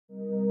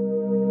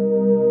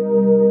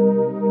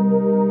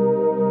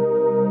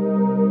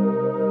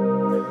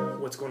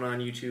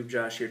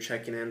Josh here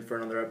checking in for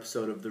another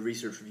episode of the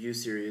Research Review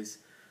series.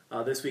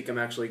 This week I'm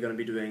actually going to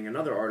be doing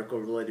another article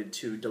related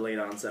to delayed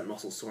onset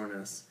muscle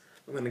soreness.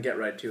 I'm going to get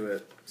right to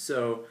it.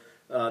 So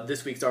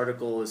this week's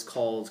article is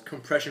called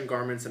Compression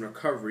Garments and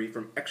Recovery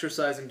from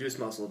Exercise-Induced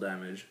Muscle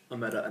Damage, a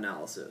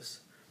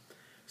Meta-Analysis.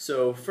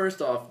 So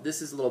first off,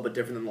 this is a little bit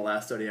different than the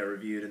last study I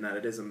reviewed in that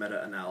it is a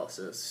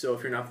meta-analysis. So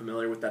if you're not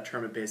familiar with that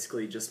term, it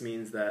basically just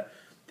means that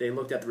they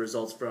looked at the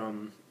results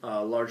from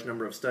a large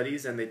number of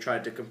studies and they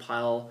tried to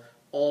compile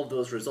all of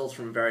those results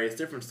from various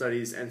different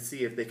studies and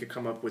see if they could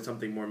come up with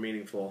something more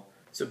meaningful.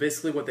 So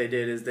basically what they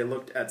did is they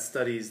looked at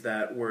studies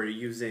that were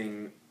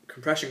using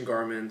compression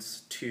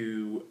garments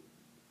to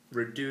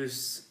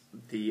reduce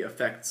the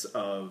effects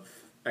of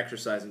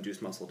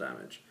exercise-induced muscle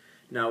damage.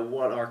 Now,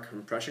 what are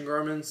compression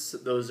garments?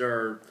 Those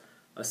are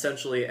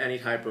essentially any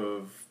type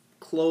of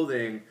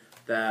clothing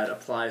that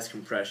applies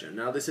compression.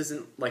 Now, this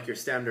isn't like your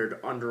standard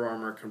Under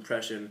Armour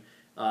compression.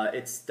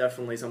 It's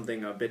definitely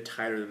something a bit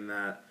tighter than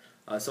that.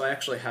 So I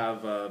actually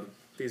have,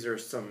 these are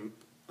some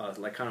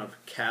like kind of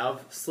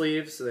calf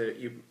sleeves so that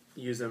you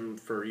use them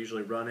for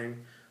usually running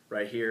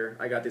right here.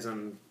 I got these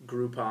on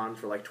Groupon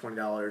for like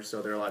 $20,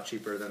 so they're a lot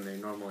cheaper than they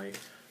normally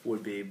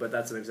would be. But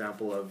that's an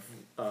example of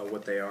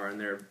what they are, and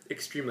they're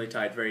extremely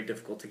tight, very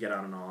difficult to get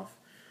on and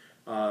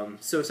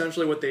off. So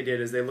essentially what they did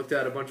is they looked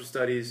at a bunch of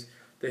studies.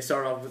 They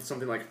started off with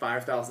something like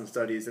 5,000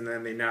 studies, and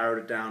then they narrowed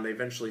it down. They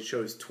eventually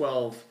chose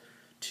 12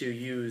 to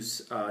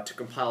use to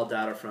compile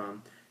data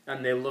from,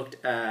 and they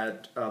looked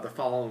at the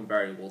following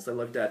variables. They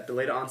looked at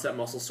delayed onset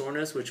muscle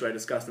soreness, which I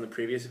discussed in the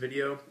previous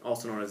video,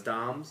 also known as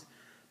DOMS.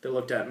 They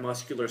looked at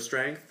muscular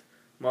strength,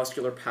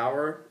 muscular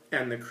power,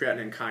 and the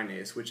creatine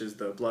kinase, which is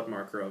the blood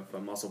marker of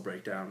muscle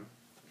breakdown.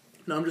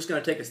 Now I'm just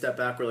going to take a step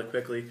back really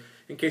quickly.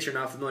 In case you're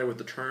not familiar with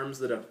the terms,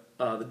 that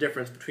the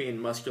difference between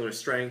muscular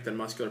strength and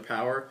muscular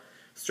power.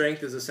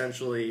 Strength is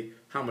essentially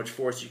how much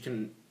force you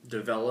can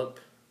develop.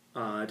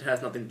 It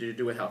has nothing to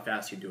do with how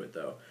fast you do it,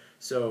 though.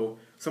 So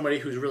somebody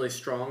who's really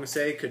strong,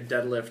 say, could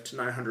deadlift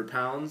 900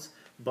 pounds,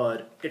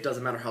 but it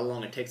doesn't matter how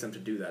long it takes them to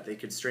do that. They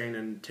could strain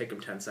and take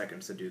them 10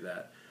 seconds to do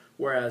that.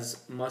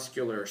 Whereas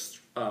muscular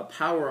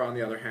power, on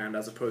the other hand,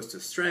 as opposed to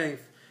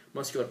strength,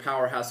 muscular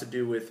power has to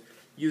do with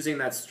using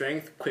that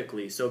strength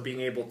quickly, so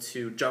being able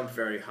to jump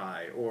very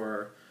high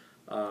or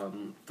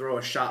throw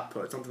a shot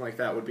put. Something like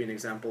that would be an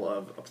example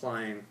of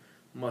applying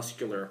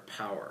muscular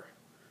power.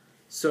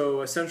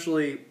 So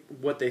essentially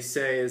what they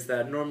say is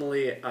that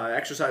normally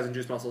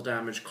exercise-induced muscle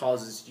damage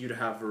causes you to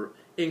have an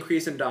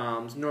increase in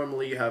DOMS.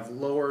 Normally you have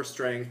lower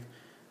strength,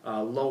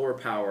 lower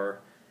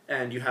power,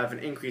 and you have an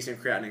increase in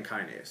creatine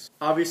kinase.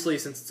 Obviously,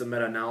 since it's a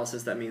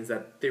meta-analysis, that means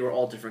that they were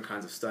all different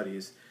kinds of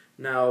studies.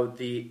 Now,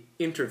 the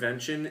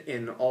intervention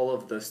in all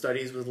of the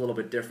studies was a little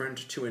bit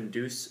different to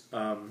induce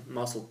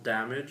muscle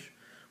damage,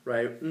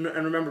 right? And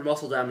remember,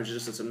 muscle damage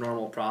is just a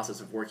normal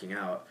process of working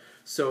out.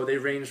 So they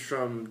ranged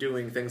from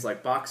doing things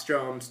like box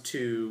jumps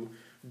to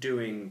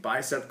doing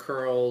bicep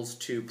curls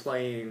to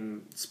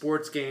playing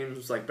sports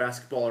games like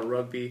basketball or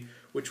rugby,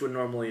 which would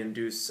normally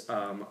induce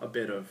a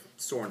bit of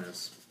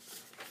soreness.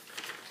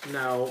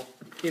 Now,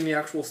 in the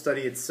actual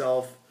study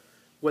itself,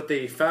 what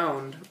they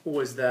found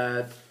was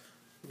that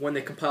when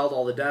they compiled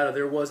all the data,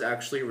 there was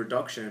actually a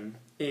reduction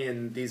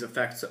in these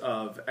effects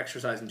of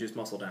exercise-induced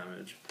muscle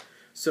damage.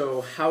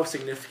 So how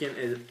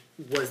significant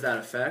was that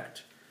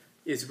effect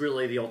is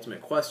really the ultimate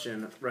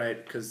question,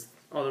 right? Because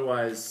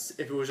otherwise,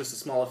 if it was just a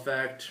small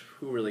effect,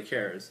 who really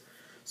cares?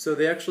 So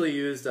they actually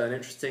used an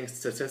interesting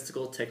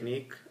statistical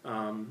technique.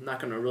 I'm not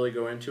going to really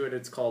go into it.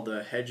 It's called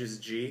the Hedges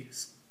G,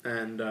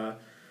 and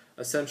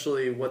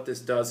essentially what this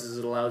does is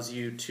it allows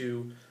you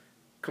to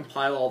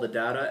compile all the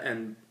data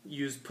and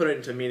put it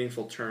into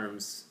meaningful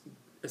terms.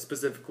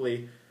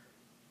 Specifically,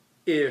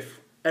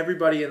 if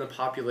everybody in the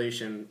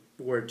population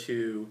were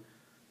to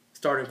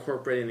start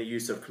incorporating the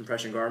use of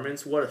compression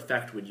garments, what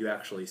effect would you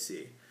actually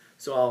see?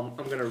 So I'm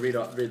going to read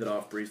that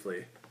off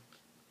briefly.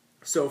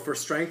 So for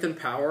strength and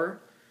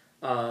power,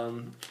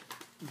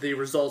 the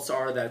results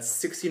are that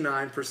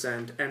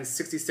 69% and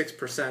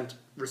 66%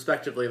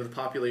 respectively of the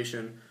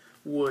population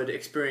would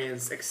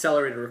experience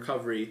accelerated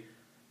recovery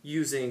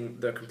using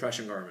the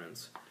compression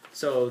garments.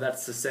 So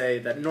that's to say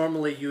that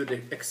normally you would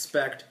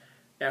expect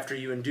after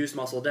you induce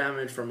muscle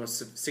damage from a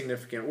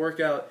significant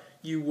workout,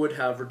 you would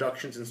have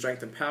reductions in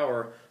strength and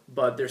power,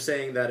 but they're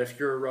saying that if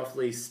you're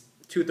roughly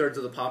 2/3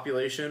 of the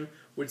population,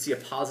 would see a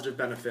positive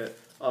benefit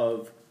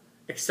of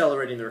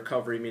accelerating the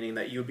recovery, meaning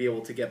that you'd be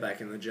able to get back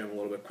in the gym a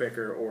little bit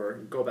quicker or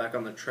go back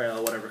on the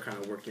trail, whatever kind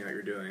of working out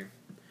you're doing.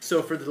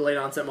 So for the delayed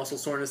onset muscle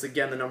soreness,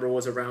 again, the number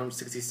was around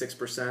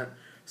 66%.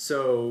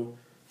 So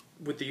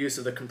with the use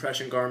of the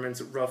compression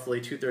garments, roughly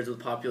 2/3 of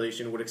the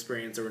population would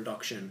experience a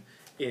reduction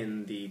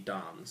in the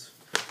DOMS.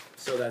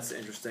 So that's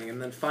interesting.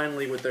 And then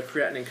finally, with the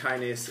creatine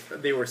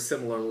kinase, they were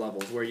similar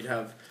levels, where you'd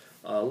have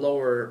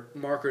lower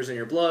markers in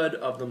your blood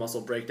of the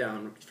muscle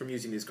breakdown from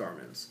using these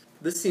garments.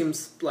 This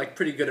seems like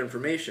pretty good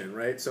information,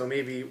 right? So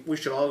maybe we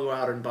should all go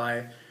out and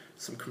buy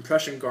some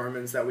compression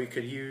garments that we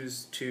could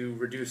use to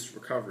reduce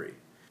recovery.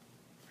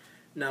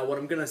 Now, what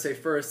I'm going to say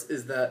first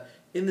is that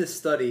in this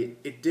study,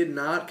 it did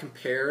not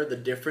compare the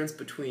difference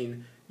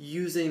between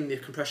using the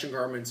compression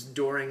garments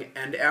during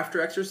and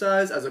after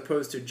exercise as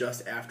opposed to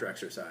just after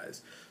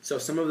exercise. So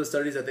some of the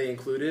studies that they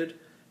included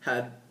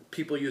had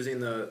people using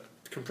the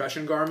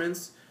compression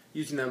garments,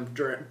 using them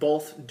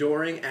both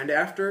during and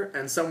after,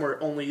 and some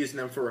were only using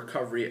them for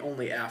recovery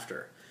only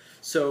after.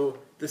 So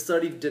the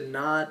study did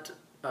not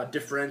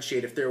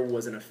differentiate if there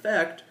was an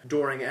effect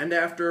during and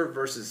after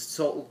versus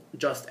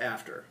just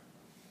after.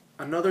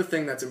 Another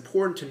thing that's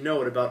important to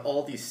note about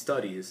all these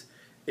studies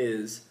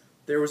is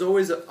there was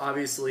always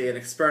obviously an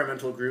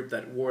experimental group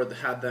that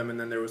had them, and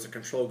then there was a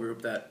control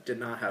group that did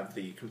not have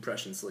the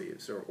compression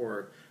sleeves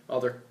or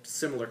other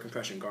similar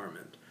compression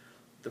garment.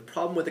 The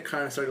problem with a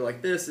kind of study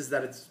like this is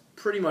that it's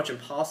pretty much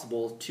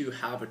impossible to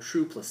have a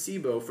true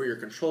placebo for your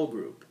control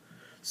group.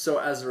 So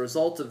as a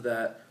result of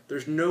that,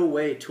 there's no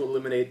way to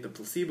eliminate the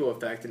placebo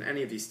effect in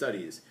any of these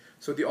studies.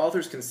 So the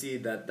authors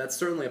concede that that's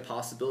certainly a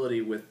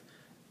possibility with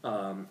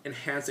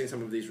enhancing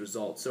some of these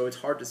results. So it's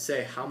hard to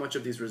say how much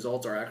of these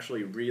results are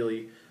actually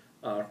really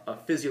a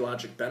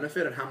physiologic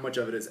benefit and how much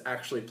of it is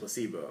actually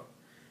placebo.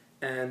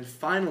 And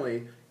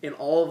finally, in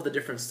all of the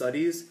different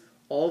studies,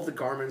 all of the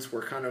garments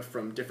were kind of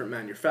from different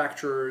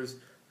manufacturers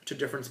to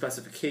different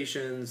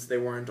specifications. They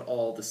weren't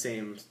all the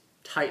same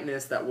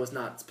tightness. That was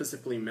not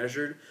specifically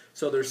measured.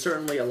 So there's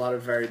certainly a lot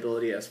of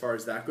variability as far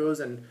as that goes,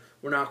 and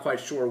we're not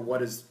quite sure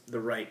what is the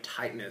right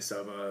tightness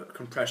of a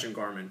compression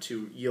garment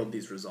to yield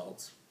these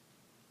results.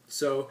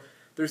 So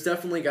there's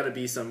definitely got to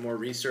be some more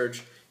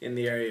research in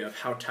the area of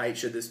how tight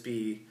should this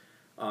be,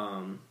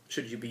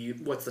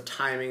 what's the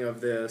timing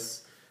of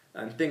this,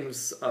 and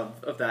things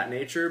of that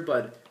nature.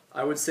 But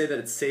I would say that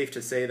it's safe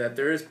to say that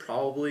there is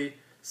probably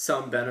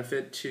some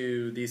benefit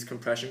to these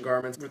compression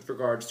garments with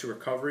regards to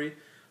recovery,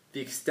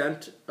 the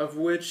extent of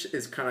which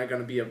is kind of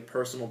going to be a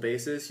personal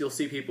basis. You'll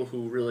see people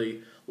who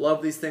really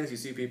love these things, you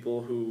see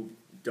people who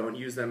don't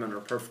use them and are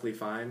perfectly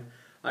fine.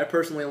 I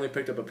personally only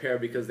picked up a pair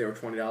because they were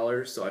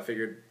 $20, so I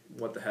figured,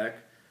 what the heck,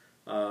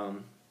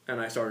 and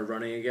I started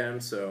running again,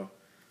 so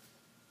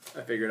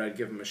I figured I'd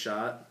give them a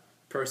shot.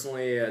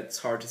 Personally, it's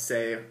hard to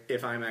say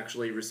if I'm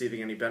actually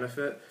receiving any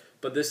benefit,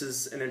 but this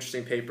is an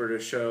interesting paper to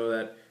show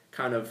that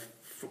kind of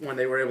when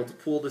they were able to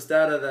pool this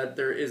data, that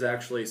there is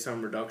actually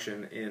some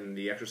reduction in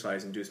the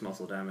exercise-induced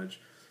muscle damage.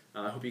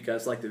 I hope you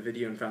guys liked the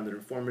video and found it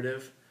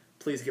informative.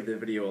 Please give the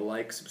video a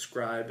like,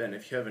 subscribe, and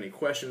if you have any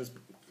questions,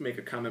 make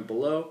a comment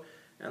below.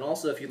 And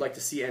also, if you'd like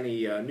to see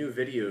any new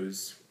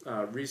videos,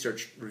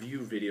 research review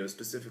videos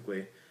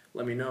specifically,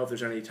 let me know if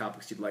there's any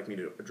topics you'd like me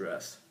to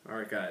address.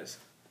 Alright guys,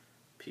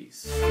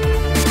 peace.